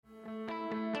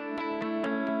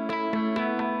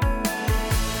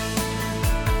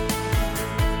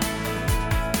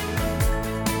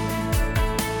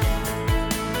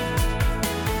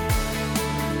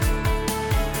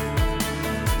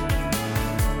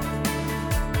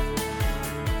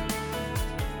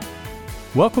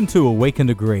Welcome to Awaken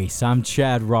to Grace. I'm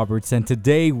Chad Roberts, and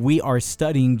today we are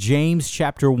studying James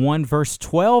chapter 1, verse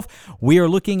 12. We are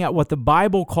looking at what the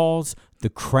Bible calls the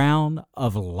crown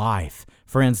of life.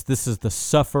 Friends, this is the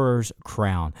sufferer's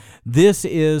crown. This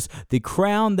is the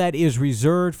crown that is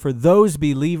reserved for those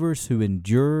believers who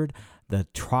endured the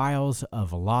trials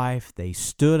of life. They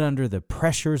stood under the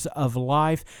pressures of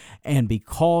life, and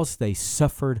because they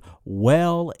suffered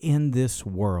well in this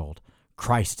world,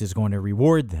 Christ is going to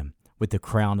reward them with the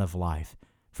crown of life.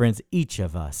 Friends, each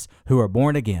of us who are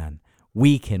born again,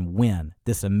 we can win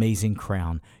this amazing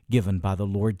crown given by the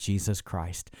Lord Jesus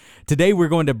Christ. Today we're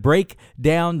going to break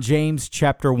down James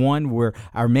chapter 1, where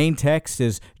our main text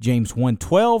is James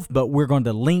 1:12, but we're going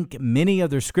to link many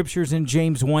other scriptures in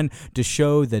James 1 to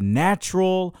show the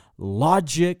natural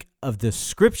logic of the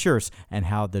scriptures and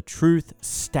how the truth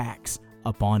stacks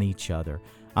upon each other.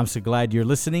 I'm so glad you're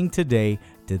listening today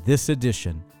to this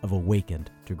edition of Awakened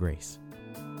to Grace.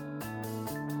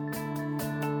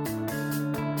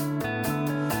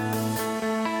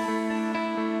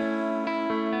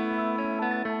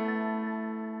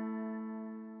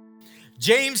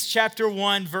 James chapter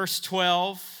 1, verse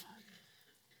 12.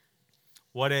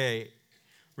 What a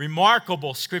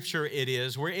remarkable scripture it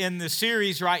is. We're in the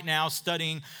series right now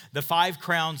studying the 5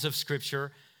 crowns of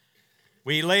Scripture.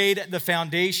 We laid the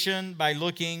foundation by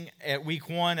looking at week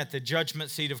 1 at the judgment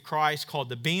seat of Christ called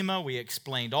the Bema. We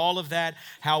explained all of that,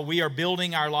 how we are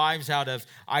building our lives out of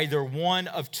either one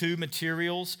of 2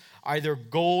 materials, either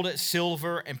gold,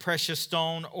 silver, and precious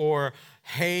stone, or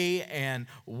hay and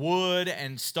wood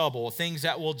and stubble, things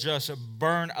that will just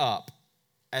burn up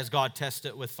as God tests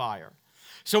it with fire.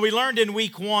 So we learned in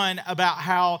week 1 about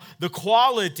how the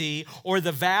quality or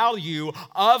the value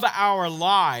of our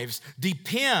lives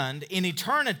depend in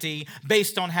eternity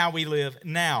based on how we live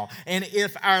now. And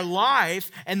if our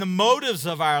life and the motives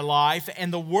of our life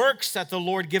and the works that the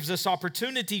Lord gives us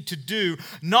opportunity to do,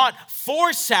 not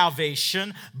for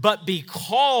salvation, but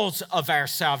because of our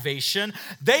salvation,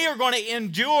 they are going to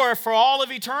endure for all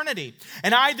of eternity.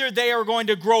 And either they are going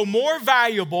to grow more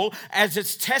valuable as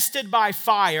it's tested by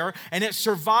fire and it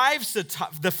survives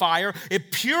the fire,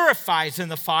 it purifies in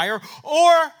the fire,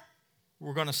 or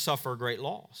we're going to suffer great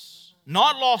loss.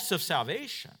 Not loss of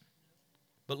salvation,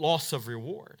 but loss of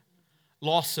reward,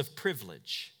 loss of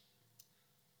privilege,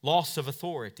 loss of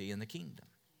authority in the kingdom.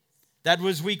 That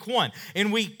was week 1. In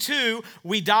week 2,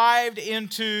 we dived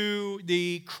into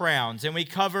the crowns, and we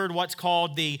covered what's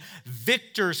called the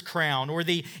victor's crown, or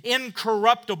the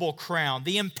incorruptible crown,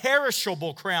 the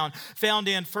imperishable crown found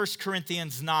in 1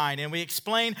 Corinthians 9. And we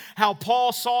explained how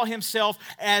Paul saw himself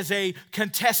as a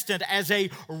contestant, as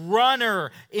a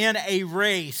runner in a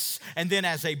race, and then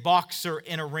as a boxer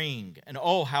in a ring. And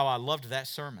oh, how I loved that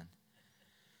sermon.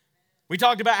 We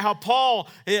talked about how Paul,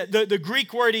 the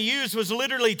Greek word he used was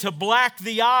literally to black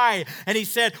the eye. And he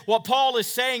said, what Paul is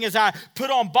saying is I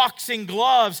put on boxing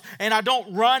gloves and I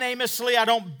don't run aimlessly. I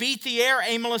don't beat the air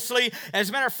aimlessly. As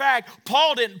a matter of fact,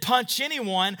 Paul didn't punch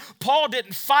anyone. Paul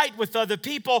didn't fight with other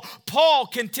people. Paul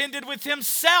contended with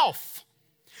himself.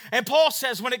 And Paul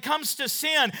says, when it comes to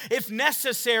sin, if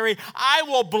necessary, I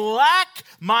will black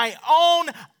my own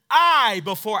eye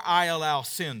before I allow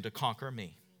sin to conquer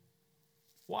me.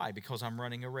 Why? Because I'm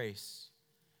running a race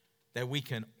that we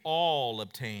can all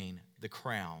obtain the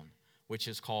crown, which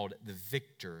is called the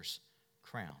victor's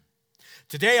crown.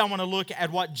 Today I want to look at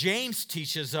what James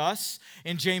teaches us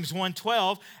in James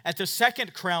 1:12 at the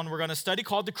second crown we're going to study,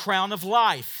 called the crown of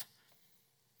life.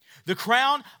 The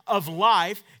crown of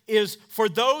life is for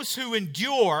those who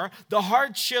endure the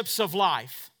hardships of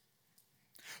life,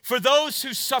 for those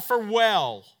who suffer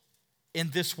well in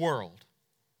this world.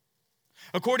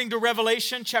 According to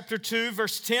Revelation chapter 2,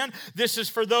 verse 10, this is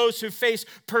for those who face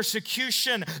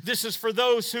persecution. This is for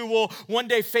those who will one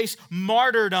day face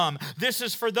martyrdom. This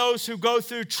is for those who go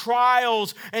through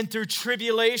trials and through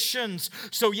tribulations.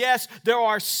 So yes, there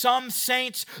are some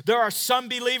saints, there are some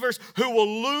believers who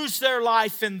will lose their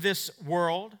life in this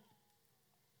world.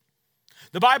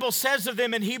 The Bible says of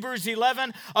them in Hebrews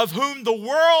 11, of whom the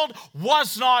world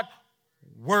was not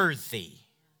worthy.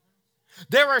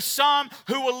 There are some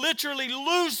who will literally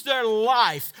lose their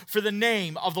life for the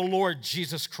name of the Lord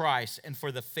Jesus Christ and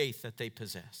for the faith that they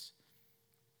possess.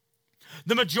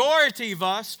 The majority of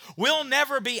us will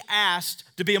never be asked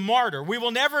to be a martyr. We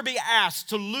will never be asked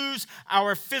to lose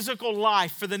our physical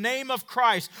life for the name of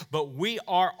Christ, but we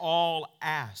are all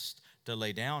asked to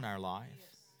lay down our life,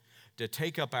 to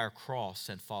take up our cross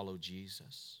and follow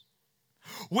Jesus.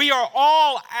 We are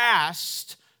all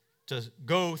asked to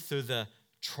go through the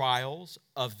trials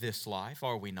of this life,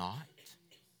 are we not?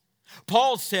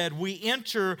 Paul said, we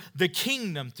enter the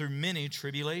kingdom through many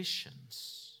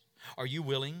tribulations. Are you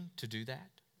willing to do that?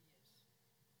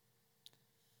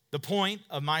 The point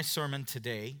of my sermon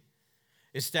today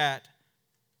is that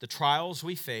the trials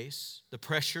we face, the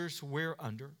pressures we're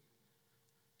under,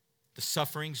 the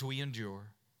sufferings we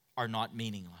endure are not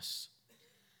meaningless.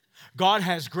 God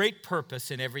has great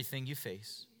purpose in everything you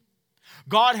face.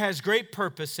 God has great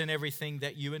purpose in everything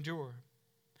that you endure.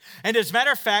 And as a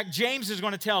matter of fact, James is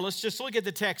going to tell us, just look at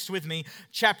the text with me,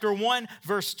 chapter 1,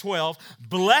 verse 12.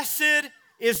 Blessed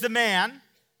is the man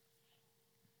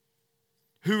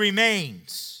who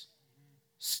remains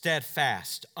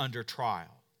steadfast under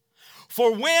trial.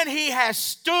 For when he has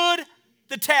stood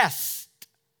the test,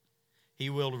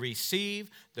 he will receive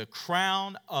the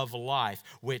crown of life,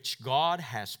 which God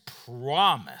has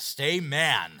promised,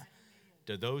 amen,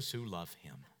 to those who love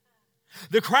him.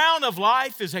 The crown of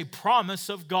life is a promise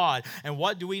of God. And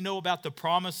what do we know about the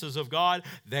promises of God?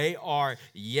 They are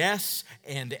yes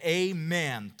and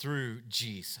amen through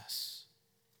Jesus.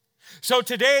 So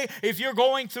today, if you're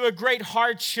going through a great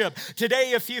hardship,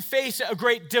 today if you face a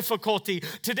great difficulty,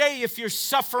 today if you're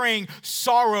suffering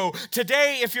sorrow,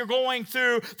 today if you're going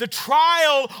through the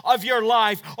trial of your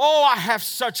life, oh, I have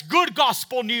such good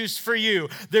gospel news for you.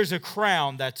 There's a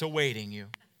crown that's awaiting you.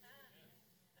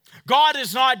 God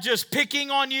is not just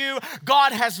picking on you.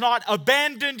 God has not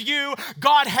abandoned you.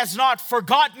 God has not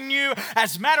forgotten you.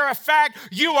 As a matter of fact,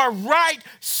 you are right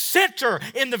center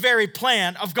in the very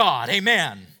plan of God.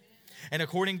 Amen. And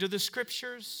according to the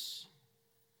scriptures,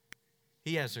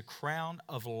 he has a crown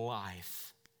of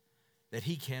life that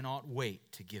he cannot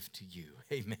wait to give to you.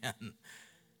 Amen.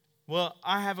 Well,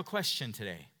 I have a question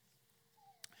today.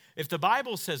 If the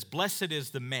Bible says, blessed is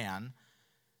the man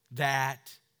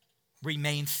that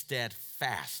remains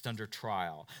steadfast under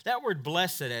trial. That word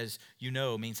blessed, as you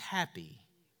know, means happy.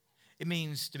 It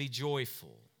means to be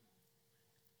joyful.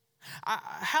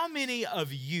 How many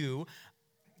of you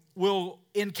will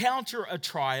encounter a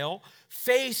trial,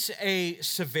 face a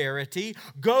severity,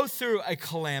 go through a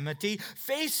calamity,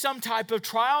 face some type of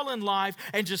trial in life,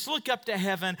 and just look up to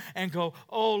heaven and go,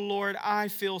 oh Lord, I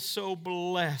feel so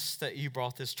blessed that you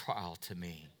brought this trial to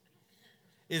me?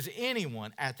 Is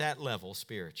anyone at that level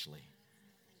spiritually?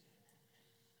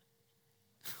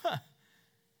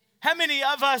 How many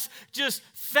of us just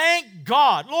thank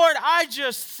God? Lord, I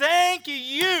just thank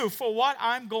you for what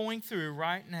I'm going through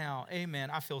right now. Amen.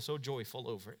 I feel so joyful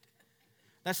over it.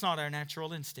 That's not our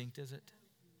natural instinct, is it?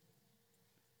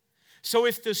 So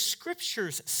if the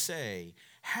scriptures say,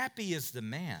 happy is the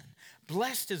man,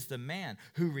 blessed is the man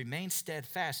who remains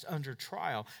steadfast under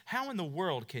trial, how in the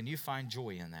world can you find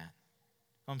joy in that?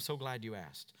 I'm so glad you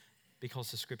asked,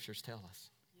 because the scriptures tell us.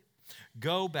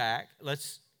 Go back,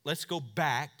 let's go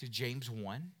back to James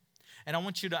 1. And I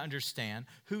want you to understand,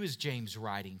 who is James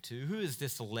writing to? Who is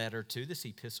this letter to, this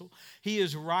epistle? He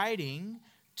is writing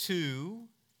to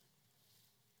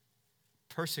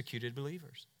persecuted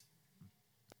believers,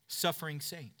 suffering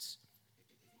saints,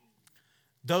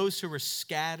 those who were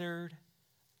scattered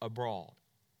abroad.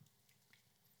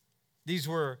 These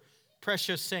were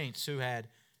precious saints who had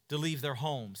to leave their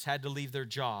homes, had to leave their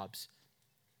jobs,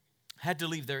 had to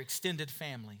leave their extended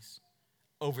families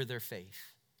over their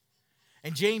faith.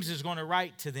 And James is going to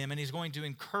write to them, and he's going to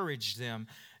encourage them.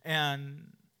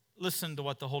 And listen to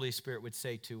what the Holy Spirit would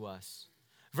say to us.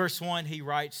 Verse 1, he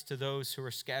writes to those who are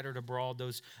scattered abroad.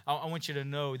 I want you to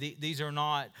know, these are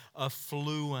not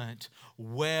affluent,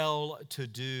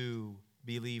 well-to-do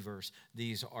believers.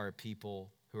 These are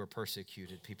people who are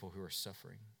persecuted, people who are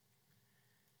suffering.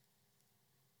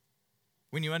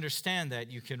 When you understand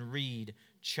that, you can read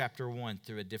chapter 1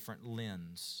 through a different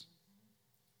lens,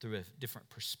 through a different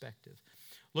perspective.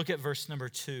 Look at verse number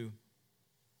 2.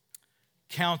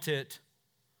 Count it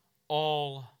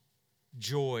all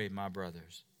joy, my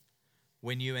brothers,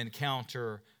 when you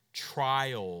encounter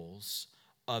trials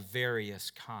of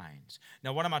various kinds.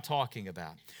 Now, what am I talking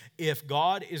about? If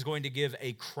God is going to give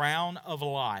a crown of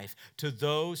life to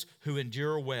those who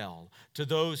endure well, to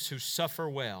those who suffer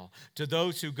well, to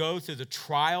those who go through the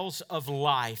trials of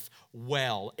life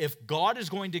well, if God is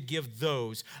going to give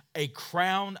those a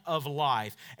crown of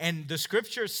life, and the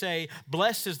scriptures say,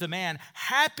 blessed is the man,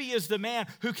 happy is the man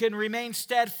who can remain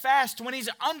steadfast when he's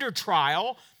under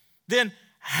trial, then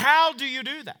how do you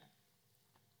do that?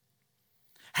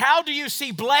 How do you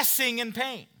see blessing in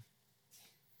pain?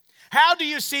 How do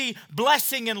you see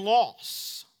blessing in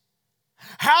loss?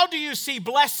 How do you see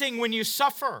blessing when you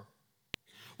suffer?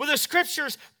 Well, the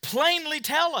scriptures plainly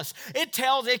tell us.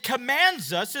 It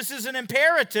commands us. This is an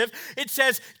imperative. It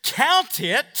says, count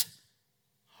it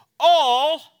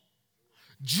all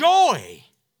joy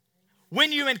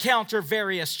when you encounter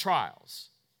various trials.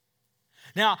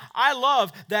 Now, I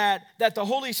love that the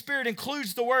Holy Spirit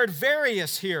includes the word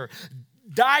various here.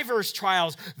 Diverse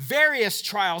trials, various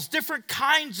trials, different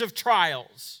kinds of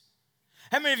trials.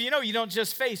 How many of you know you don't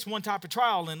just face one type of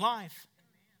trial in life?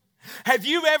 Have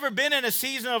you ever been in a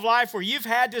season of life where you've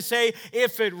had to say,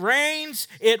 if it rains,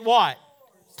 it what?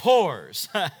 Pours.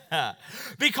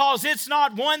 Because it's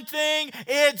not one thing,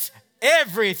 it's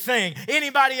everything.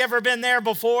 Anybody ever been there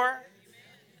before?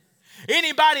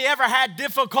 Anybody ever had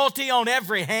difficulty on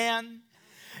every hand?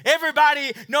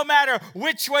 Everybody, no matter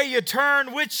which way you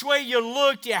turned, which way you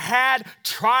looked, you had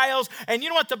trials. And you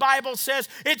know what the Bible says?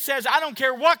 It says, I don't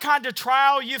care what kind of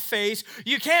trial you face,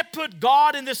 you can't put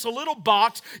God in this little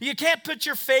box. You can't put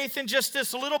your faith in just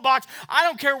this little box. I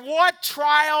don't care what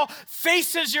trial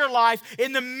faces your life.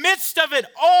 In the midst of it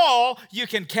all, you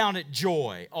can count it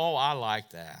joy. Oh, I like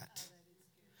that.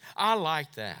 I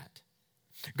like that.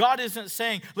 God isn't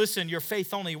saying, listen, your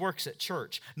faith only works at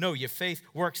church. No, your faith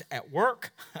works at work.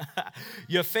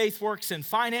 Your faith works in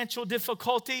financial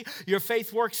difficulty. Your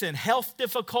faith works in health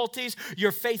difficulties.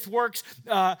 Your faith works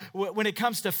when it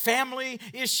comes to family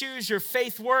issues. Your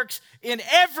faith works in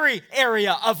every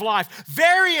area of life.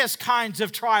 Various kinds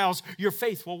of trials, your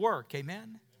faith will work.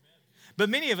 Amen? But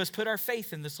many of us put our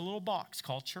faith in this little box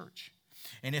called church.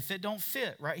 And if it don't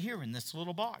fit right here in this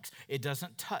little box, it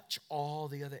doesn't touch all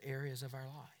the other areas of our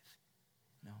life.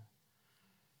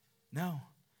 No.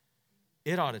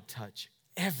 It ought to touch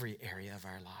every area of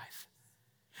our life.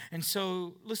 And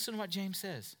so listen to what James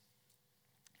says.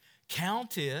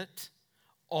 Count it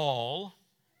all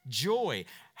joy.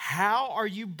 How are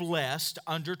you blessed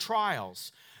under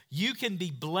trials? You can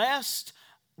be blessed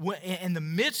in the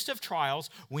midst of trials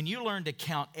when you learn to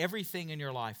count everything in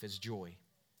your life as joy.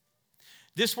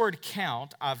 This word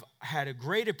count, I've had a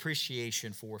great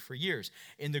appreciation for years.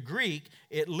 In the Greek,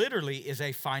 it literally is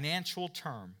a financial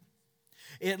term.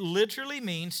 It literally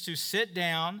means to sit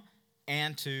down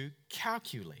and to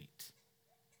calculate.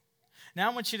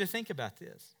 Now, I want you to think about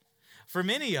this. For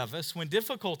many of us, when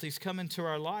difficulties come into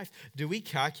our life, do we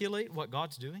calculate what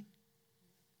God's doing?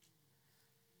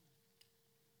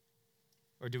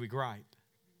 Or do we gripe?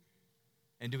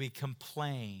 And do we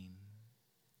complain?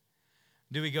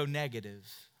 Do we go negative?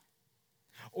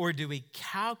 Or do we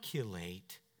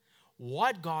calculate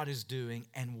what God is doing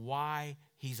and why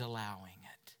He's allowing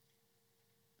it?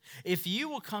 If you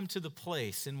will come to the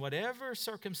place in whatever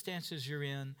circumstances you're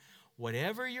in,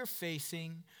 whatever you're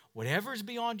facing, whatever is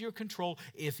beyond your control,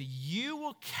 if you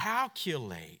will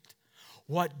calculate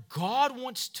what God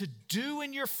wants to do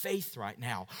in your faith right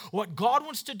now, what God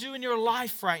wants to do in your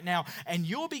life right now, and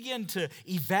you'll begin to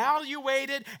evaluate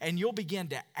it, and you'll begin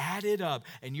to add it up,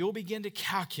 and you'll begin to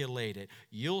calculate it,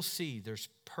 you'll see there's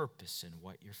purpose in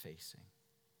what you're facing.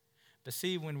 But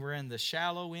see, when we're in the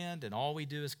shallow end and all we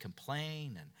do is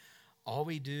complain and all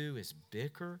we do is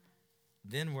bicker,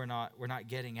 then we're not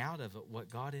getting out of it what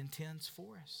God intends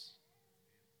for us.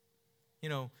 You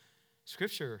know,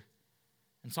 Scripture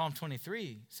in Psalm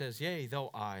 23 says, yea,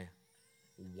 though I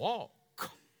walk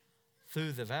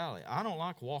through the valley. I don't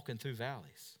like walking through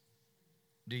valleys.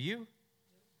 Do you?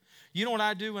 You know what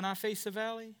I do when I face a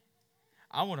valley?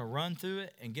 I want to run through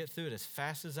it and get through it as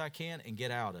fast as I can and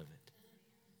get out of it.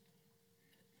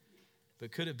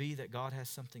 But could it be that God has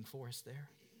something for us there?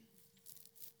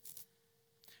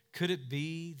 Could it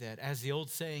be that, as the old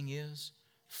saying is,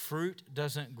 fruit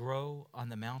doesn't grow on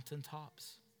the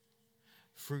mountaintops?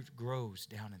 Fruit grows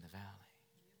down in the valley.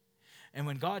 And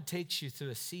when God takes you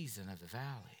through a season of the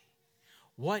valley,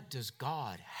 what does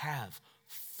God have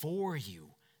for you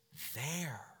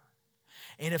there?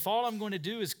 And if all I'm going to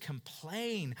do is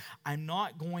complain, I'm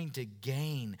not going to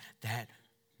gain that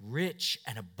rich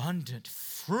and abundant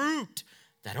fruit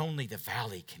that only the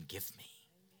valley can give me.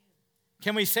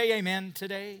 Can we say amen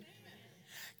today? Amen.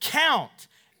 Count,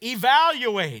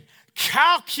 evaluate,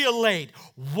 calculate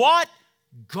what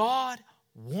God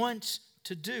wants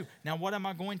to do. Now, what am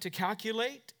I going to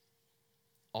calculate?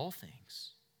 All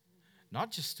things.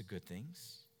 Not just the good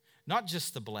things. Not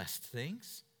just the blessed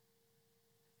things.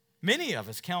 Many of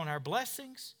us count our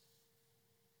blessings,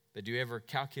 but do you ever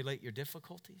calculate your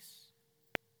difficulties?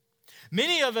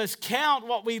 Many of us count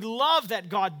what we love that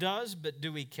God does, but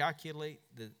do we calculate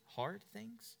the hard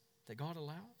things that God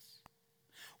allows?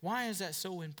 Why is that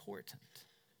so important?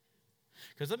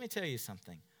 Because let me tell you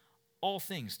something. All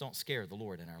things don't scare the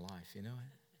Lord in our life, you know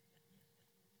it?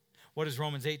 What does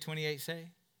Romans 8:28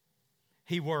 say?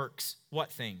 He works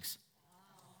what things?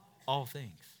 All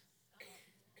things.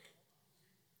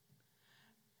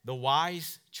 The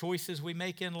wise choices we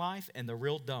make in life and the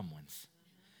real dumb ones.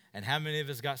 And how many of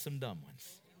us got some dumb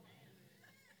ones?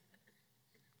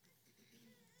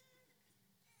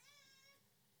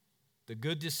 the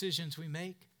good decisions we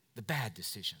make, the bad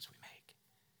decisions we make.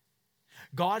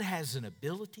 God has an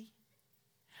ability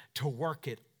to work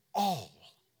it all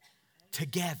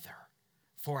together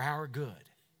for our good.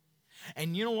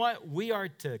 And you know what? We are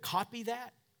to copy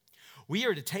that. We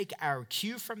are to take our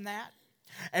cue from that.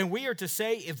 And we are to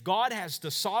say, if God has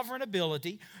the sovereign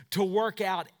ability to work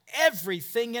out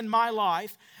everything in my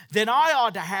life, then I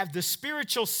ought to have the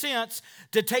spiritual sense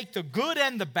to take the good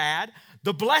and the bad,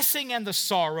 the blessing and the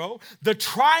sorrow, the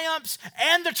triumphs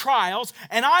and the trials,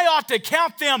 and I ought to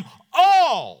count them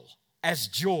all as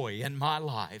joy in my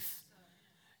life.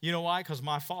 You know why? Because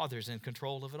my Father's in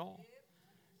control of it all.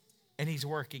 And He's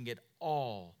working it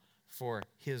all for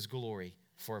His glory,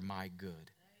 for my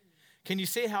good. Can you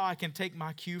see how I can take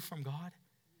my cue from God?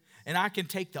 And I can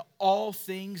take the all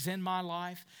things in my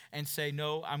life and say,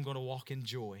 no, I'm going to walk in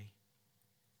joy.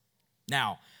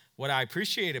 Now, what I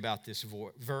appreciate about this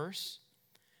verse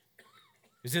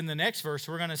is in the next verse,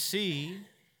 we're going to see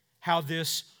how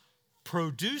this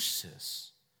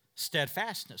produces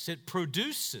steadfastness. It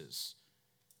produces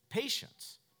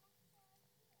patience.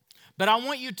 But I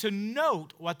want you to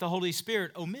note what the Holy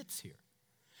Spirit omits here.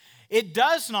 It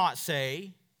does not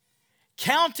say,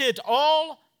 count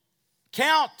all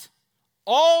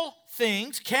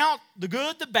things, count the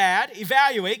good, the bad,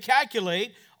 evaluate,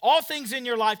 calculate all things in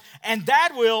your life, and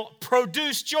that will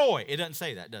produce joy. It doesn't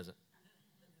say that, does it?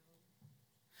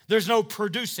 There's no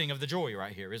producing of the joy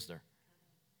right here, is there?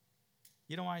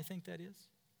 You know why I think that is?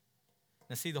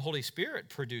 Now see, the Holy Spirit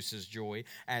produces joy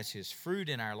as His fruit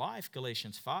in our life,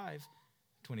 Galatians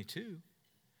 5:22.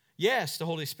 Yes, the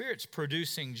Holy Spirit's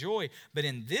producing joy, but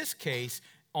in this case,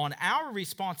 on our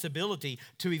responsibility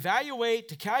to evaluate,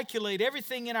 to calculate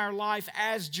everything in our life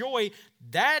as joy,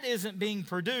 that isn't being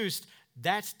produced,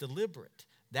 that's deliberate,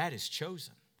 that is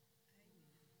chosen.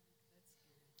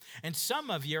 And some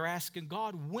of you are asking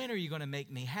God, when are you going to make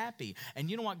me happy?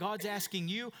 And you know what God's asking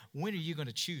you? When are you going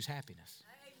to choose happiness?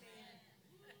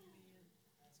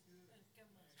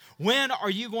 When are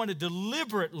you going to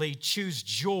deliberately choose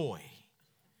joy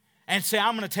and say,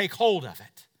 I'm going to take hold of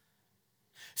it?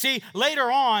 See,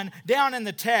 later on, down in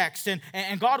the text,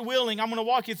 and God willing, I'm going to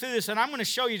walk you through this, and I'm going to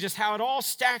show you just how it all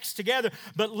stacks together.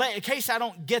 But in case I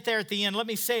don't get there at the end, let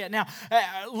me say it now.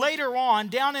 Later on,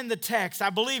 down in the text, I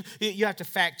believe, you have to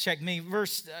fact check me,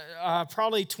 verse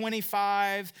probably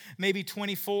 25, maybe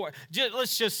 24.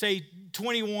 Let's just say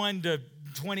 21 to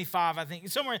 25, I think.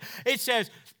 Somewhere it says,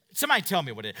 somebody tell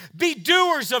me what it is. Be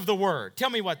doers of the word. Tell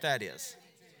me what that is.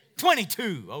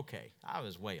 22. Okay, I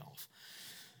was way off.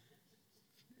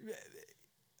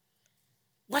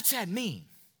 What's that mean?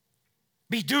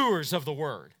 Be doers of the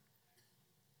word.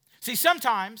 See,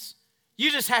 sometimes you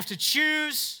just have to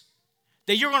choose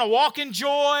that you're going to walk in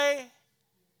joy,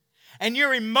 and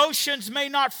your emotions may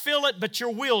not feel it, but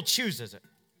your will chooses it.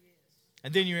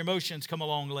 And then your emotions come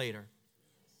along later.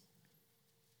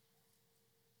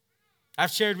 I've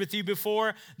shared with you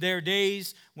before, there are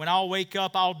days when I'll wake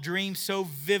up, I'll dream so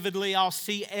vividly, I'll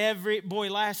see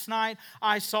last night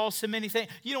I saw so many things.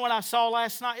 You know what I saw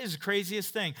last night? It was the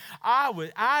craziest thing.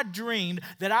 I dreamed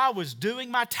that I was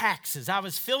doing my taxes. I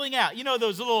was filling out, you know,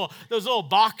 those little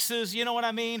boxes, you know what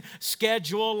I mean?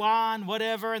 Schedule line,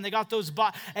 whatever, and they got those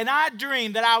and I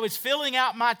dreamed that I was filling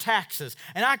out my taxes,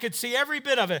 and I could see every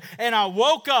bit of it. And I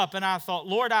woke up and I thought,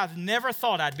 Lord, I've never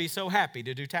thought I'd be so happy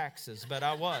to do taxes, but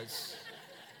I was.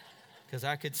 Because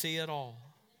I could see it all.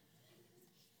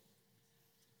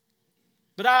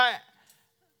 But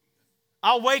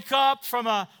I'll wake up from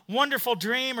a wonderful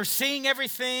dream or seeing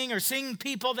everything or seeing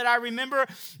people that I remember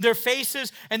their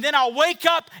faces, and then I'll wake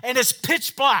up and it's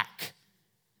pitch black.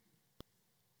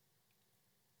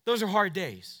 Those are hard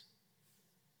days.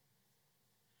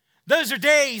 Those are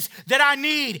days that I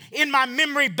need in my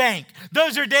memory bank.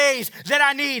 Those are days that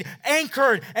I need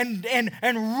anchored and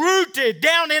rooted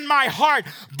down in my heart.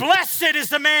 Blessed is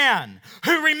the man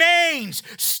who remains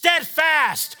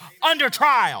steadfast under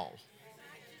trial.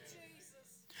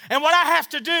 And what I have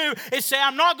to do is say,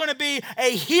 I'm not going to be a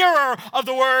hearer of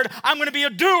the word. I'm going to be a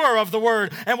doer of the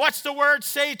word. And what's the word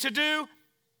say to do?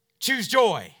 Choose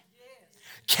joy.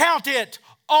 Count it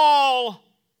all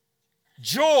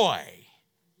joy.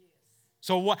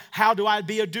 So how do I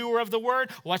be a doer of the word?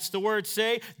 What's the word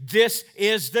say? This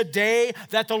is the day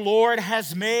that the Lord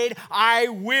has made. I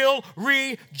will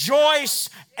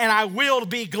rejoice and I will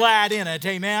be glad in it.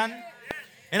 Amen.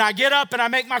 And I get up and I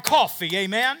make my coffee.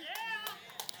 Amen.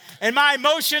 And my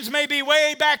emotions may be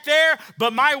way back there,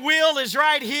 but my will is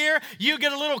right here. You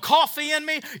get a little coffee in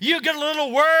me. You get a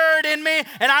little word in me,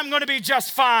 and I'm going to be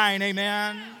just fine.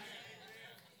 Amen.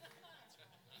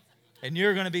 And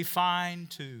you're going to be fine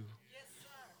too.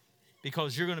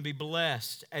 because you're going to be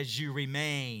blessed as you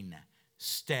remain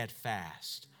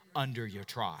steadfast under your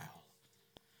trial.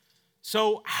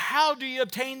 So how do you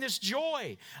obtain this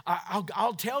joy?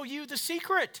 I'll tell you the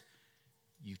secret.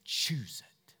 You choose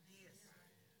it.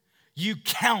 You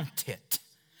count it.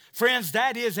 Friends,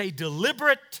 that is a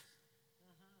deliberate,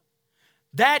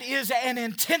 that is an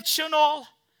intentional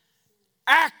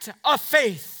act of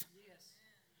faith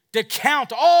to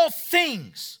count all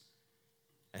things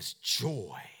as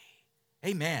joy.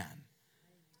 Amen.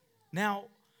 Now,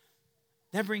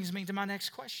 that brings me to my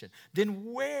next question.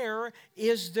 Then where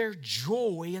is there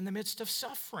joy in the midst of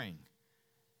suffering?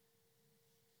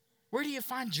 Where do you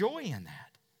find joy in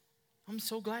that? I'm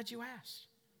so glad you asked.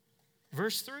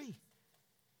 Verse 3.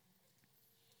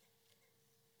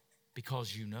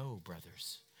 Because you know,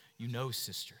 brothers, you know,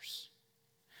 sisters,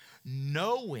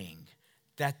 knowing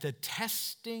that the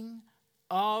testing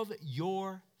of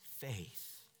your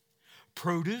faith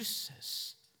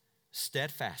produces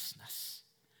steadfastness.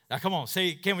 Now, come on,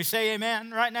 can we say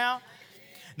amen right now? Amen.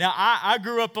 Now, I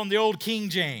grew up on the old King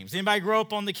James. Anybody grow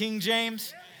up on the King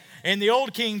James? In the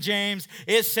old King James,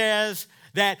 it says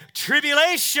that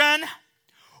tribulation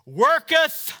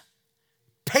worketh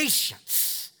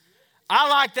patience. I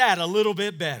like that a little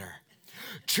bit better.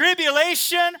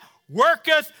 Tribulation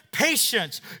worketh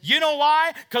patience. You know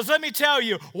why? Because let me tell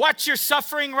you, what you're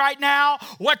suffering right now,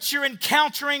 what you're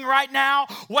encountering right now,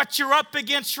 what you're up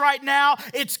against right now,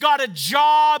 it's got a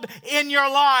job in your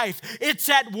life. It's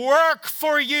at work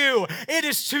for you. It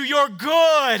is to your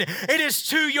good. It is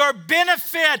to your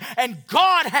benefit. And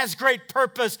God has great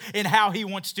purpose in how He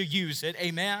wants to use it.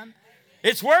 Amen?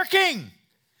 It's working.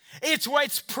 It's what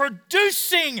it's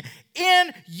producing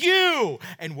in you.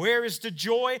 And where is the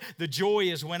joy? The joy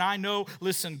is when I know,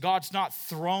 listen, God's not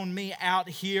thrown me out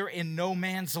here in no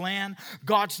man's land.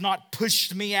 God's not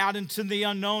pushed me out into the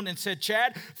unknown and said,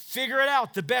 Chad, figure it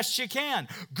out the best you can.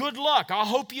 Good luck. I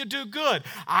hope you do good.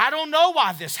 I don't know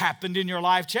why this happened in your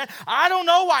life, Chad. I don't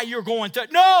know why you're going through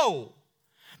it. No.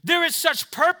 There is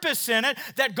such purpose in it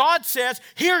that God says,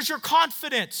 here's your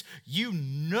confidence. You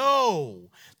know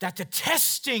that the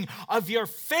testing of your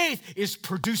faith is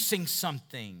producing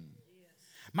something. Yes.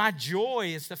 My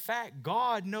joy is the fact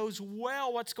God knows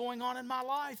well what's going on in my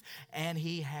life, and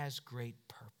He has great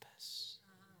purpose.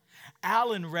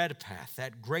 Alan Redpath,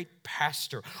 that great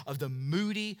pastor of the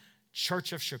Moody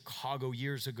Church of Chicago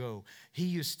years ago, he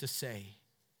used to say,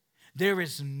 there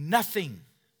is nothing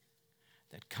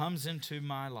that comes into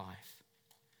my life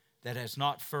that has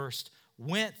not first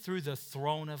went through the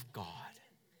throne of God.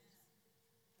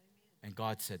 And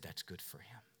God said that's good for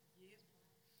him.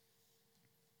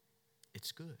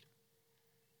 It's good.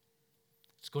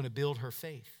 It's going to build her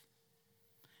faith.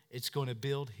 It's going to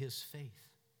build his faith.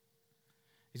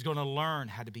 He's going to learn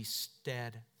how to be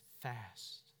steadfast.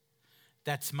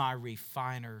 That's my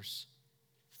refiner's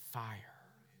fire.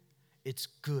 It's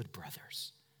good,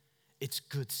 brothers. It's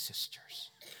good, sisters.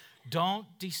 Don't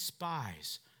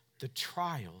despise the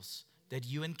trials that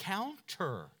you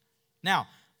encounter. Now,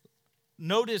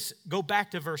 notice, go back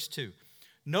to verse 2.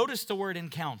 Notice the word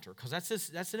encounter, because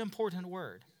that's an important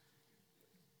word.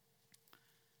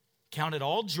 Count it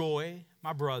all joy,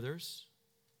 my brothers.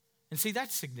 And see,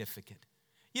 that's significant.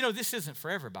 You know, this isn't for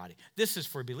everybody. This is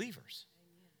for believers.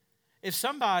 If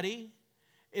somebody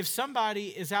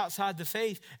is outside the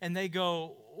faith and they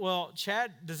go, well,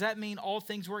 Chad, does that mean all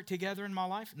things work together in my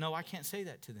life? No, I can't say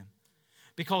that to them.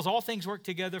 Because all things work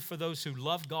together for those who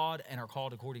love God and are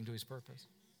called according to His purpose.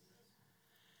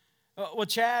 Well,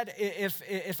 Chad,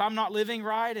 if I'm not living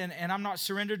right and I'm not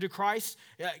surrendered to Christ,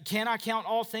 can I count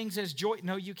all things as joy?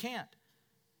 No, you can't.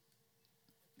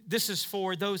 This is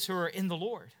for those who are in the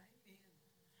Lord.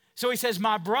 So he says,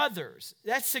 my brothers.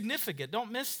 That's significant.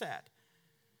 Don't miss that.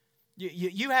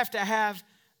 You have to have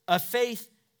a faith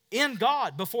in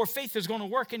God before faith is going to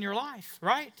work in your life,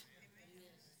 right?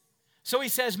 So he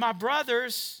says, my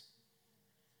brothers,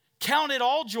 count it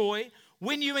all joy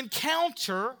when you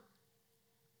encounter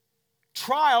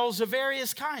trials of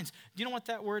various kinds. Do you know what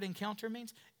that word encounter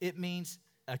means? It means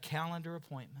a calendar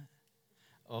appointment.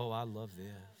 Oh, I love this.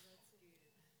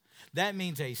 That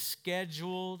means a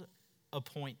scheduled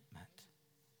appointment.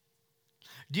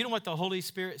 Do you know what the Holy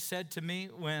Spirit said to me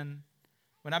when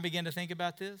I began to think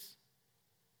about this?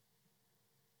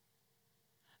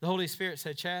 The Holy Spirit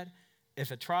said, Chad,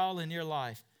 if a trial in your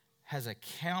life has a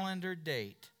calendar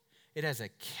date, it has a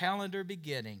calendar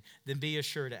beginning, then be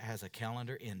assured it has a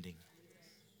calendar ending.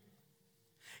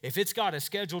 If it's got a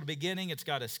scheduled beginning, it's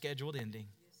got a scheduled ending.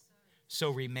 So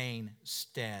remain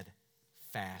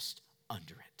steadfast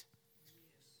under it.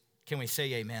 Can we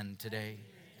say amen today?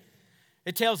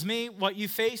 It tells me what you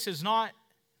face is not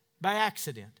by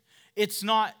accident. It's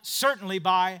not certainly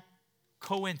by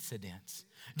coincidence.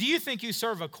 Do you think you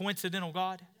serve a coincidental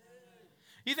God?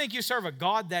 You think you serve a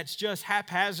God that's just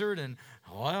haphazard and,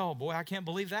 well, boy, I can't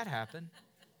believe that happened.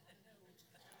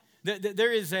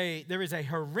 There is a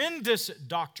horrendous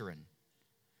doctrine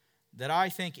that I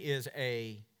think is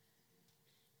a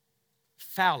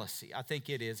fallacy. I think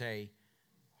it is a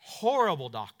horrible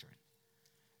doctrine.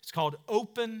 It's called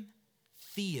open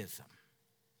theism.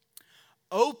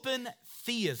 Open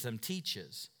theism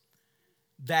teaches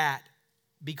that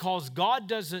because God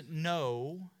doesn't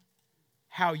know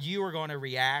how you are going to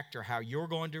react or how you're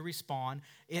going to respond,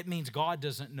 it means God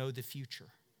doesn't know the future.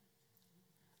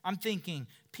 I'm thinking,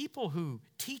 people who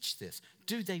teach this,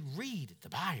 do they read the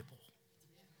Bible?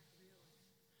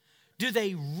 Do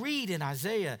they read in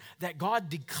Isaiah that God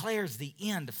declares the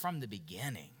end from the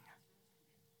beginning?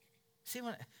 See,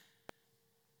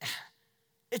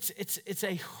 it's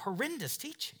a horrendous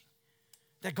teaching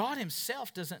that God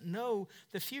himself doesn't know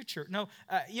the future. No,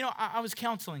 I was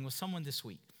counseling with someone this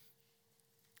week,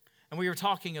 and we were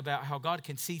talking about how God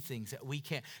can see things that we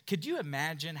can't. Could you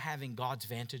imagine having God's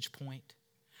vantage point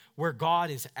where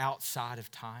God is outside of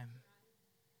time?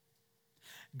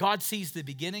 God sees the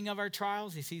beginning of our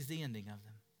trials. He sees the ending of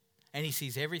them. And he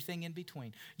sees everything in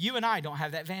between. You and I don't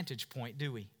have that vantage point,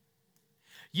 do we?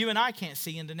 You and I can't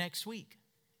see into next week.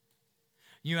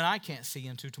 You and I can't see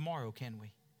into tomorrow, can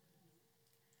we?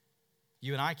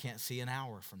 You and I can't see an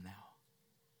hour from now.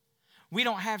 We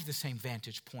don't have the same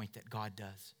vantage point that God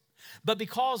does. But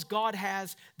because God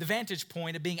has the vantage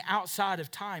point of being outside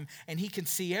of time and he can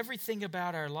see everything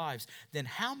about our lives, then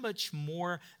how much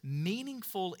more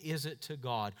meaningful is it to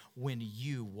God when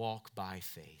you walk by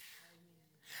faith?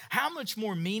 How much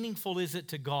more meaningful is it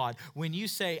to God when you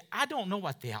say, I don't know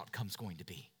what the outcome's going to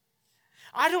be.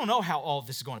 I don't know how all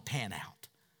this is going to pan out.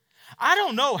 I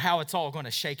don't know how it's all going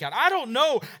to shake out. I don't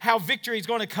know how victory is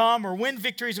going to come or when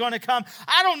victory is going to come.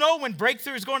 I don't know when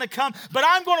breakthrough is going to come, but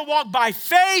I'm going to walk by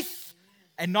faith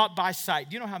and not by sight.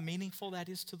 Do you know how meaningful that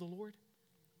is to the Lord?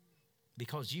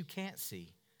 Because you can't see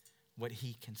what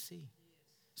he can see.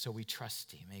 So we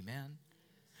trust him. Amen.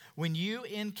 When you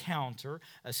encounter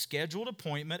a scheduled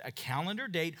appointment, a calendar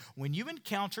date, when you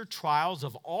encounter trials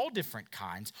of all different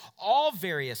kinds, all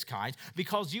various kinds,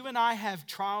 because you and I have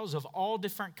trials of all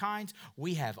different kinds,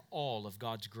 we have all of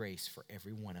God's grace for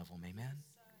every one of them. Amen?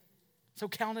 So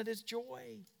count it as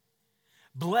joy.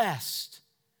 Blessed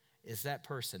is that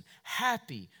person.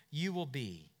 Happy you will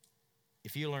be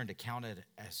if you learn to count it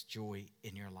as joy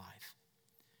in your life.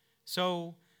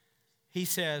 So he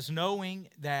says, knowing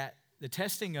that the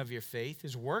testing of your faith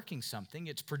is working something.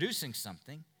 It's producing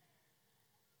something.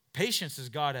 Patience has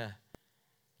got a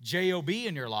job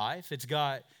in your life. It's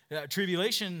got,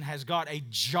 tribulation has got a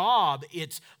job.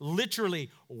 It's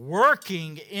literally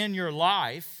working in your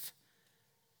life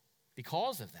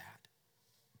because of that.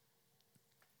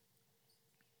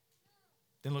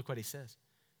 Then look what he says.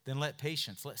 Then let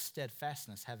patience, let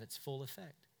steadfastness have its full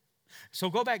effect. So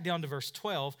go back down to verse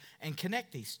 12 and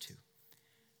connect these two.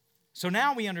 So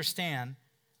now we understand,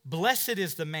 blessed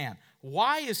is the man.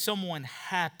 Why is someone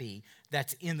happy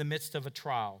that's in the midst of a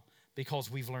trial? Because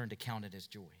we've learned to count it as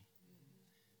joy.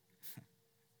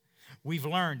 We've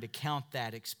learned to count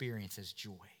that experience as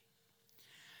joy.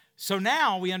 So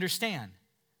now we understand,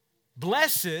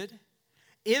 blessed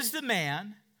is the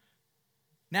man,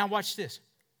 now watch this,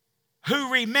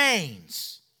 who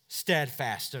remains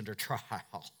steadfast under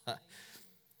trial.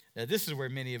 Now this is where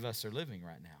many of us are living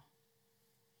right now.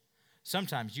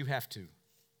 Sometimes you have to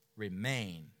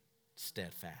remain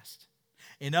steadfast.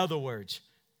 In other words,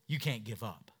 you can't give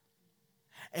up.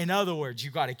 In other words,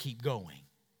 you got to keep going.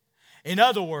 In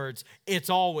other words, it's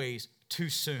always too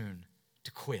soon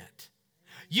to quit.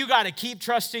 You got to keep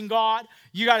trusting God.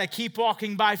 You got to keep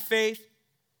walking by faith.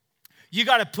 You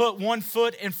got to put one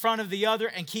foot in front of the other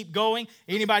and keep going.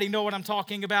 Anybody know what I'm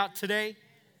talking about today?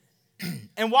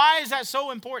 And why is that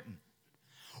so important?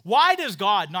 Why does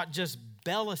God not just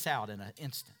bail us out in an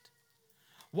instant?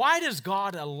 Why does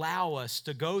God allow us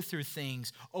to go through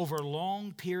things over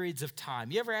long periods of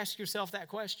time? You ever ask yourself that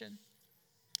question?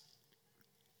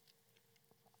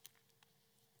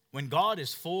 When God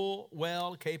is full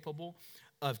well capable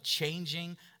of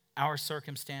changing our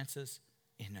circumstances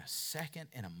in a second,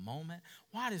 in a moment,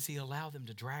 why does he allow them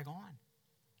to drag on?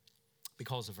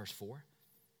 Because of verse 4.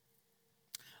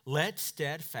 Let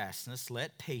steadfastness,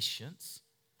 let patience.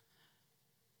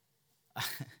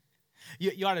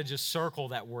 You ought to just circle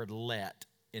that word let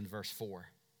in verse 4.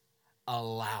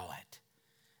 Allow it.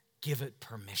 Give it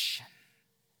permission.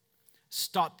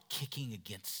 Stop kicking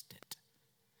against it.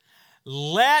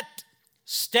 Let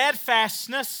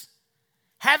steadfastness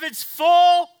have its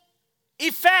full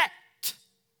effect.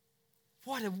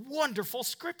 What a wonderful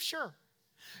scripture.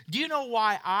 Do you know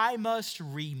why I must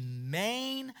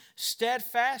remain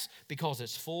steadfast? Because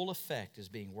its full effect is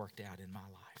being worked out in my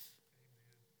life.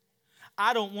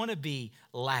 I don't want to be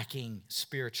lacking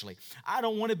spiritually. I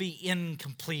don't want to be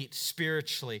incomplete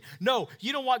spiritually. No,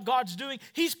 you know what God's doing?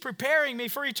 He's preparing me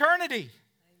for eternity.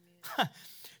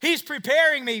 He's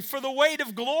preparing me for the weight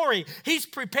of glory. He's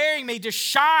preparing me to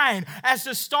shine as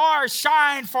the stars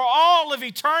shine for all of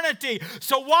eternity.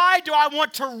 So why do I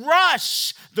want to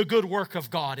rush the good work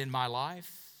of God in my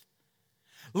life?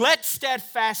 Let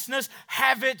steadfastness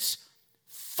have its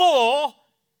full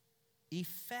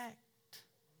effect.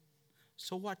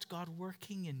 So what's God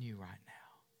working in you right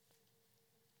now?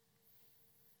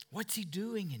 What's He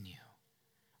doing in you?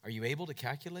 Are you able to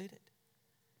calculate it?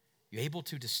 You able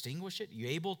to distinguish it? You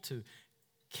able to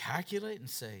calculate and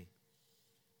say,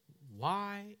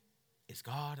 why is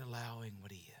God allowing what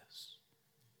He is?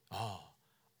 Oh,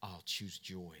 I'll choose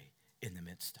joy in the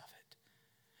midst of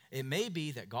it. It may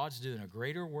be that God's doing a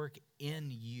greater work in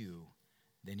you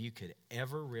than you could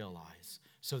ever realize,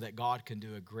 so that God can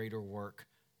do a greater work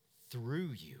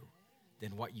through you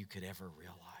than what you could ever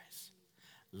realize.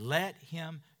 Let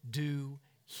Him do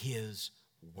His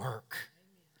work.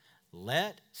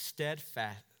 Let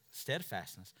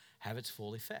steadfastness have its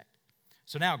full effect.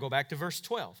 So now go back to verse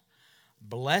 12.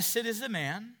 Blessed is the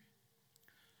man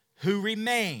who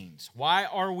remains. Why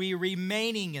are we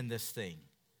remaining in this thing?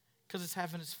 Because it's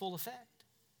having its full effect.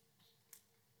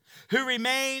 Who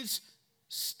remains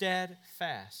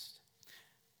steadfast.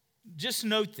 Just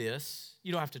note this.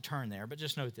 You don't have to turn there, but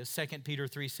just note this. 2 Peter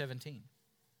 3:17.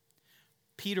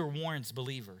 Peter warns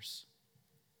believers.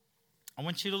 I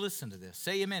want you to listen to this.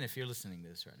 Say amen if you're listening to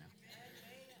this right now.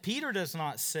 Amen. Peter does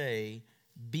not say,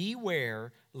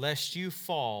 beware lest you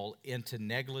fall into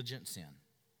negligent sin.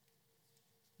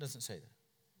 Doesn't say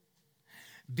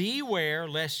that. Beware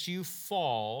lest you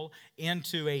fall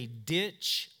into a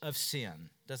ditch of sin.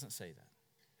 Doesn't say that.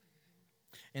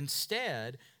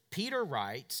 Instead, Peter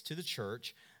writes to the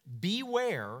church,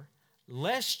 beware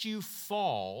lest you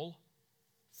fall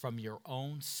from your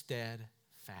own steadfastness.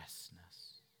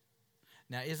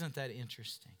 Now, isn't that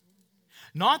interesting?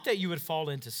 Not that you would fall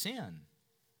into sin,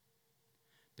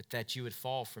 but that you would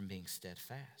fall from being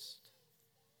steadfast.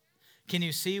 Can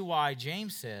you see why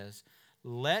James says,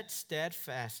 let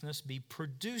steadfastness be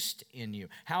produced in you?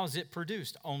 How is it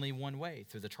produced? Only one way,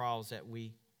 through the trials that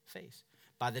we face.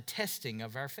 By the testing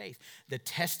of our faith. The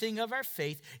testing of our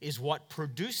faith is what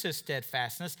produces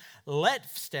steadfastness. Let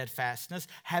steadfastness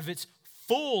have its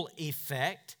full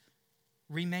effect.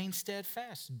 Remain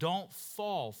steadfast. Don't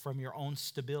fall from your own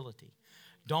stability.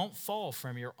 Don't fall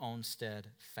from your own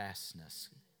steadfastness.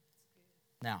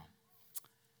 Now,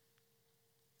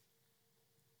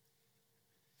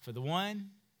 for the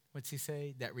one, what's he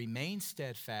say? That remains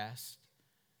steadfast,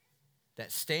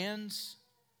 that stands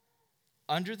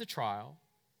under the trial,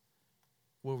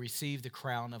 will receive the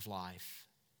crown of life,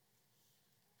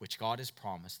 which God has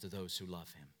promised to those who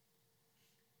love Him.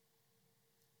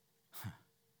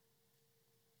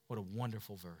 What a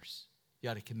wonderful verse. You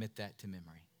ought to commit that to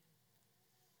memory.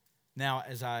 Now,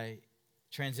 as I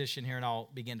transition here and I'll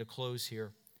begin to close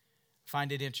here,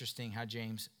 find it interesting how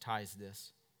James ties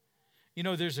this. You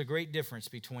know, there's a great difference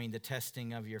between the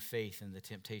testing of your faith and the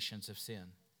temptations of sin.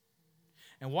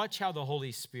 And watch how the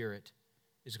Holy Spirit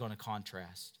is going to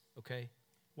contrast, okay?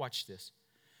 Watch this.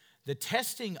 The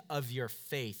testing of your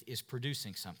faith is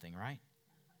producing something, right?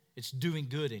 It's doing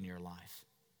good in your life.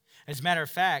 As a matter of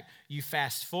fact, you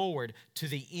fast forward to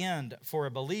the end for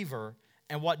a believer,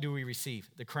 and what do we receive?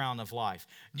 The crown of life.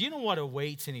 Do you know what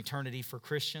awaits in eternity for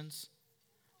Christians?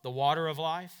 The water of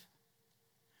life,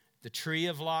 the tree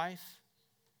of life,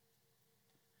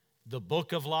 the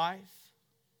book of life,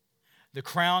 the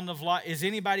crown of life. Is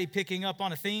anybody picking up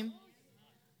on a theme?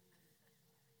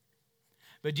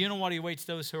 But do you know what awaits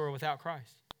those who are without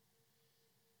Christ?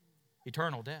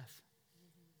 Eternal death.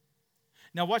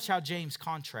 Now watch how James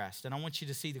contrasts, and I want you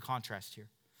to see the contrast here.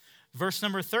 Verse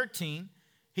number 13,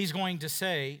 he's going to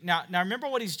say, now remember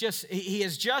what he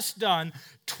has just done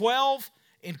 12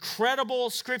 incredible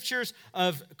scriptures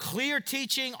of clear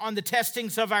teaching on the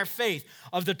testings of our faith,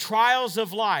 of the trials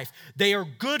of life. They are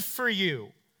good for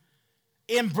you.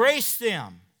 Embrace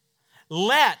them.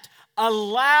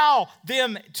 Allow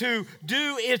them to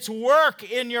do its work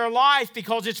in your life,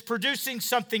 because it's producing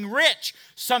something rich,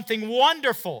 something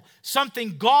wonderful,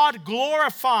 something God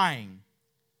glorifying,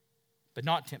 but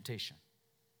not temptation.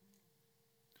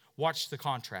 Watch the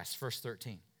contrast, verse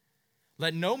 13.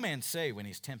 Let no man say when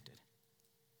he's tempted,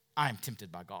 I am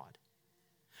tempted by God.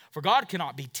 For God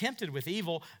cannot be tempted with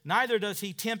evil, neither does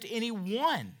he tempt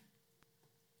anyone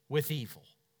with evil.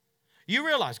 You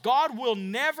realize God will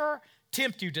never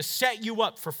tempt you to set you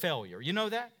up for failure. You know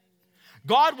that?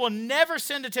 God will never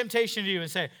send a temptation to you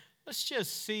and say, let's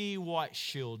just see what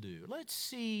she'll do. Let's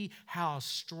see how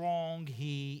strong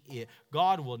he is.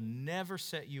 God will never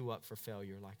set you up for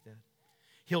failure like that.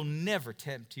 He'll never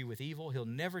tempt you with evil. He'll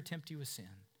never tempt you with sin.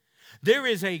 There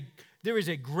is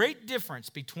a great difference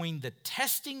between the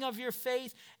testing of your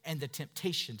faith and the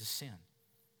temptation to sin.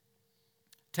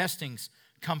 Testings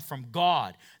come from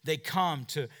God. They come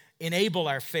to enable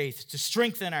our faith, to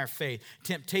strengthen our faith.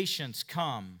 Temptations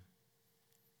come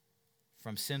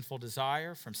from sinful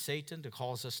desire, from Satan, to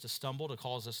cause us to stumble, to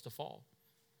cause us to fall.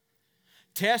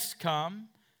 Tests come,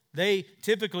 they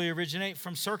typically originate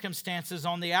from circumstances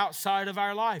on the outside of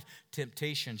our life.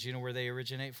 Temptations, you know where they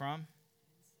originate from?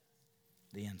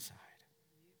 The inside.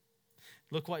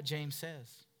 Look what James says.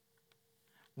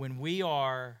 When we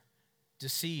are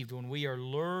deceived, when we are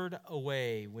lured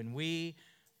away, when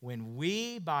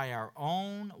we by our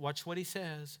own, watch what he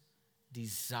says,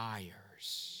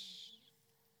 desires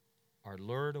are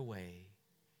lured away,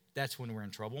 that's when we're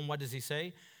in trouble. And what does he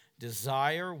say?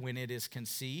 Desire, when it is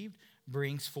conceived,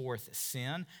 brings forth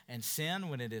sin, and sin,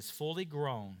 when it is fully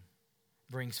grown,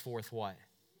 brings forth what?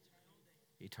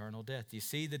 Eternal death. You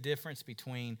see the difference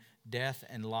between death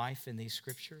and life in these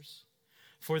scriptures?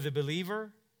 For the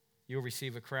believer, you'll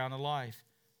receive a crown of life.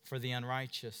 For the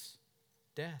unrighteous,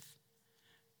 death.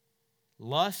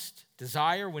 Lust,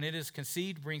 desire, when it is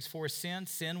conceived, brings forth sin.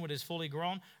 Sin, when it is fully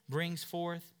grown, brings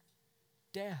forth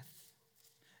death.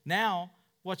 Now,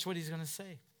 watch what he's going to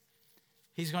say.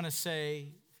 He's going to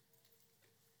say,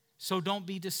 so don't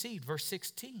be deceived. Verse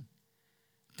 16.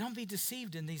 Don't be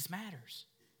deceived in these matters.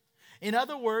 In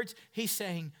other words, he's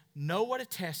saying, know what a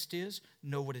test is,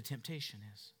 know what a temptation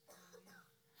is.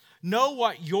 Know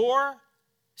what your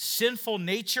sinful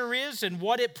nature is and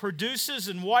what it produces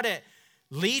and what it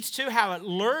leads to, how it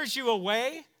lures you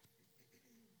away.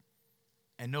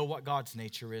 And know what God's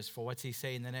nature is. For what's he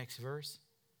say in the next verse?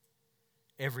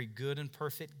 Every good and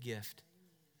perfect gift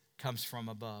comes from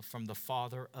above, from the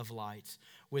Father of lights,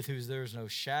 with whom there's no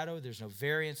shadow, there's no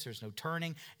variance, there's no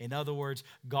turning. In other words,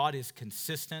 God is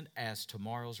consistent as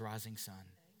tomorrow's rising sun.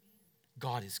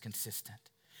 God is consistent.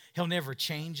 He'll never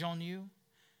change on you.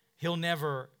 He'll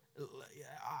never,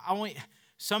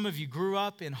 some of you grew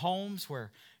up in homes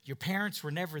where your parents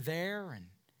were never there and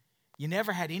you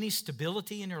never had any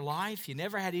stability in your life. You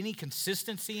never had any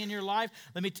consistency in your life.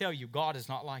 Let me tell you, God is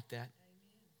not like that.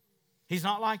 He's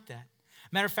not like that.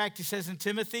 Matter of fact, he says in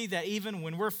Timothy that even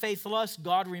when we're faithless,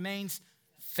 God remains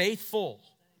faithful.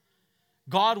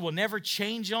 God will never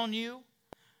change on you.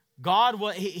 God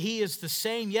will, he is the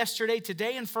same yesterday,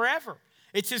 today, and forever.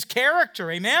 It's his character,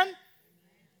 amen?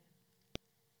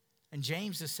 And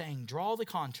James is saying, draw the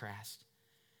contrast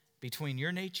between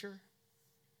your nature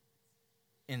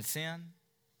and sin.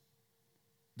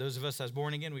 Those of us that's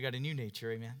born again, we got a new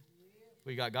nature, amen?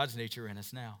 We got God's nature in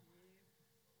us now.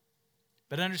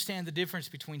 But understand the difference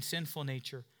between sinful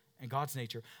nature and God's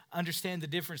nature. Understand the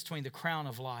difference between the crown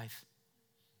of life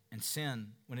and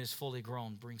sin, when it's fully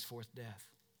grown, brings forth death.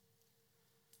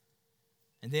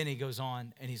 And then he goes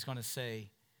on and he's going to say,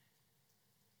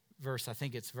 I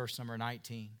think it's verse number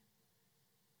 19.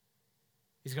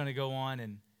 He's going to go on,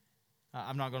 and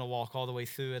I'm not going to walk all the way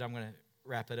through it. I'm going to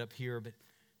wrap it up here. But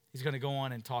he's going to go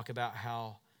on and talk about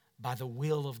how by the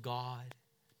will of God,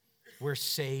 we're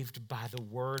saved by the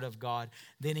word of God.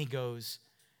 Then he goes,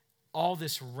 all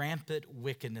this rampant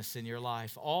wickedness in your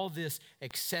life, all this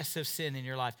excessive sin in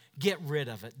your life, get rid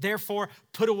of it. Therefore,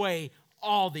 put away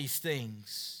all these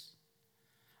things.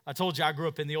 I told you I grew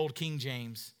up in the old King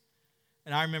James,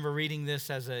 and I remember reading this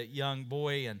as a young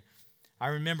boy, and I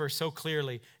remember so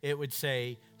clearly it would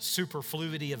say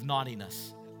superfluity of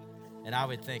naughtiness. And I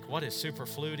would think, what is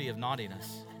superfluity of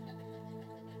naughtiness?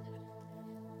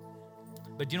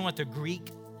 But do you know what the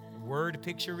Greek word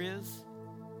picture is?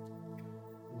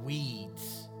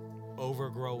 Weeds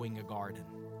overgrowing a garden.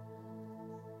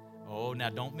 Oh, now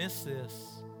don't miss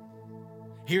this.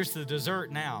 Here's the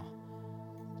dessert now.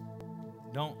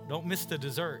 Don't miss the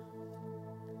dessert.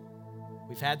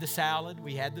 We've had the salad,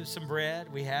 we had some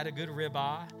bread, we had a good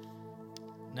ribeye.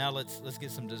 Now let's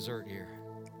get some dessert here.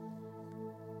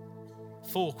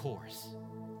 Full course.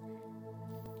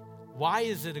 Why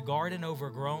is it a garden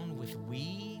overgrown with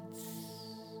weeds?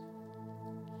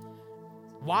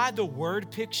 Why the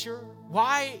word picture?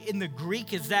 Why in the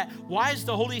Greek is that? Why is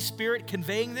the Holy Spirit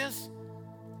conveying this?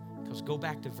 Because go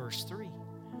back to verse 3.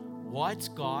 What's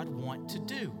God want to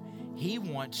do? He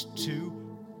wants to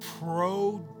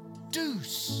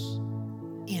produce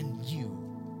in you.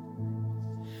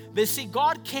 But see,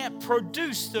 God can't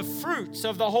produce the fruits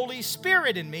of the Holy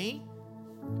Spirit in me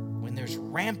when there's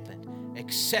rampant,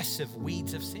 excessive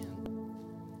weeds of sin.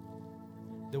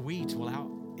 The weeds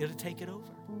it'll take it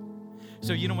over.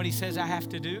 So you know what he says I have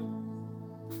to do?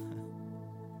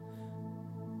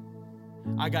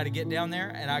 I got to get down there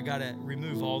and I got to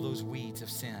remove all those weeds of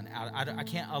sin. I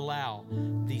can't allow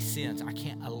these sins. I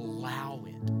can't allow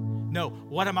it. No,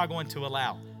 what am I going to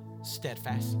allow?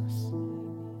 Steadfastness.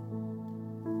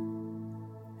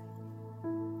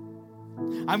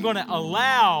 I'm going to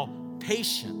allow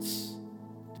patience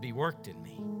to be worked in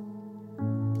me.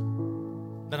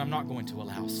 But I'm not going to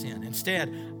allow sin.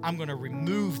 Instead, I'm going to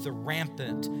remove the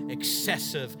rampant,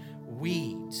 excessive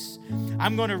weeds.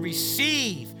 I'm going to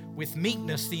receive with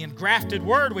meekness the engrafted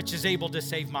word which is able to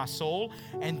save my soul.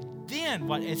 And then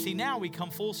what? And see, now we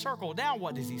come full circle. Now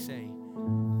what does he say?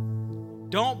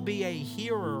 Don't be a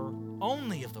hearer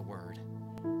only of the word,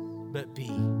 but be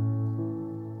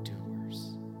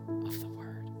doers of the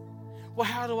word. Well,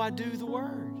 how do I do the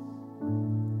word?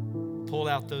 Pull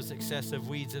out those excessive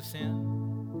weeds of sin.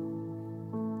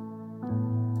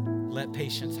 Let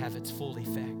patience have its full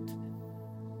effect.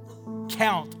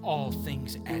 Count all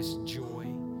things as joy.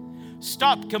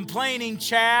 Stop complaining,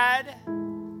 Chad,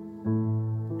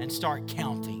 and start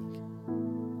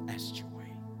counting as joy.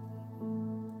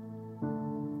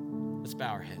 Let's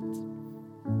bow our heads.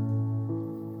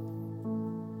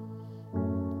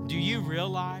 Do you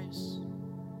realize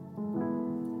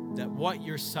that what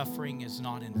you're suffering is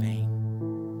not in vain?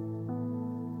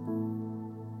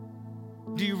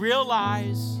 Do you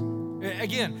realize,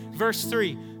 again, verse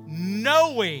 3,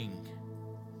 knowing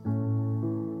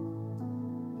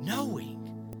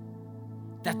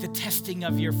that the testing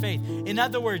of your faith. In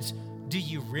other words, do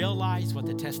you realize what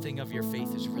the testing of your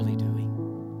faith is really doing?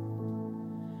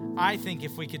 I think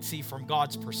if we could see from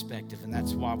God's perspective, and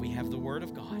that's why we have the Word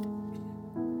of God,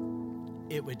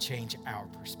 it would change our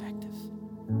perspective.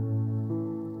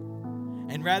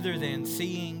 And rather than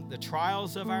seeing the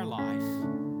trials of our life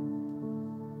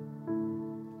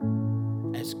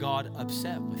as God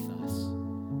upset with us,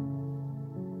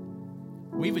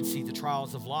 we would see the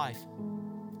trials of life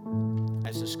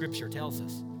as the scripture tells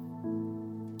us.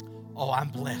 Oh, I'm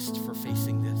blessed for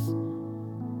facing this.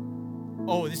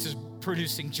 Oh, this is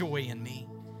producing joy in me.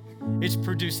 It's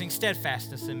producing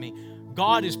steadfastness in me.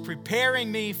 God is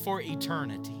preparing me for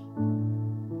eternity.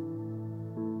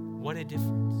 What a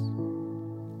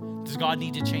difference. Does God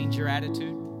need to change your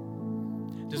attitude?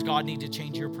 Does God need to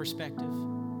change your perspective?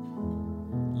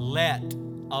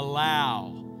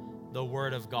 Allow the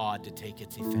Word of God to take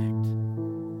its effect.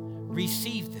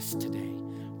 Receive this today.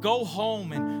 Go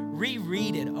home and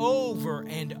reread it over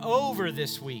and over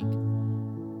this week.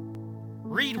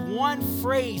 Read one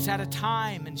phrase at a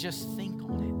time and just think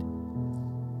on it.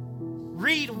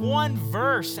 Read one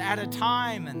verse at a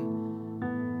time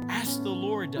and ask the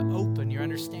Lord to open your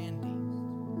understanding.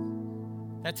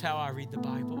 That's how I read the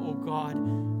Bible. Oh God,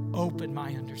 open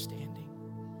my understanding.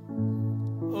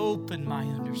 Open my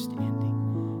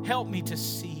understanding. Help me to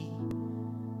see.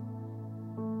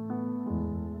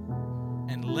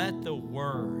 And let the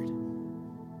word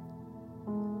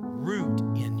root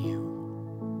in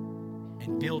you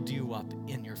and build you up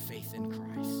in your faith in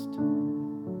Christ.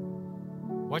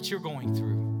 What you're going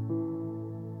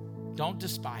through, don't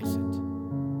despise it.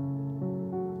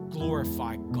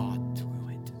 Glorify God through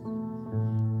it.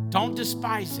 Don't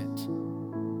despise it.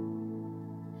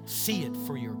 See it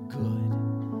for your good.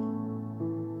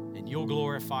 And you'll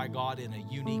glorify God in a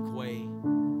unique way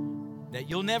that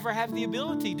you'll never have the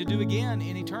ability to do again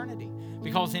in eternity.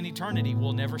 Because in eternity,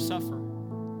 we'll never suffer.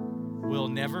 We'll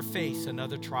never face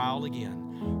another trial again.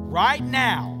 Right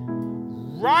now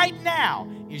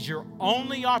is your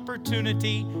only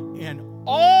opportunity in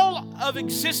all of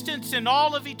existence, in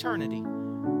all of eternity,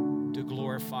 to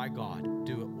glorify God.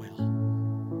 Do it well.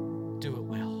 Do it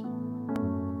well.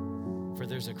 For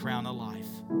there's a crown of life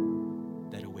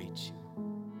that awaits you.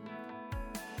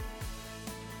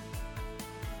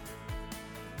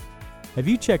 Have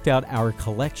you checked out our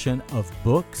collection of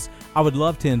books? I would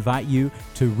love to invite you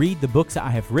to read the books I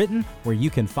have written, where you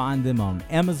can find them on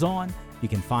Amazon, you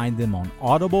can find them on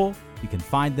Audible, you can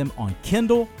find them on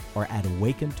Kindle, or at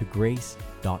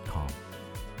awakentograce.com.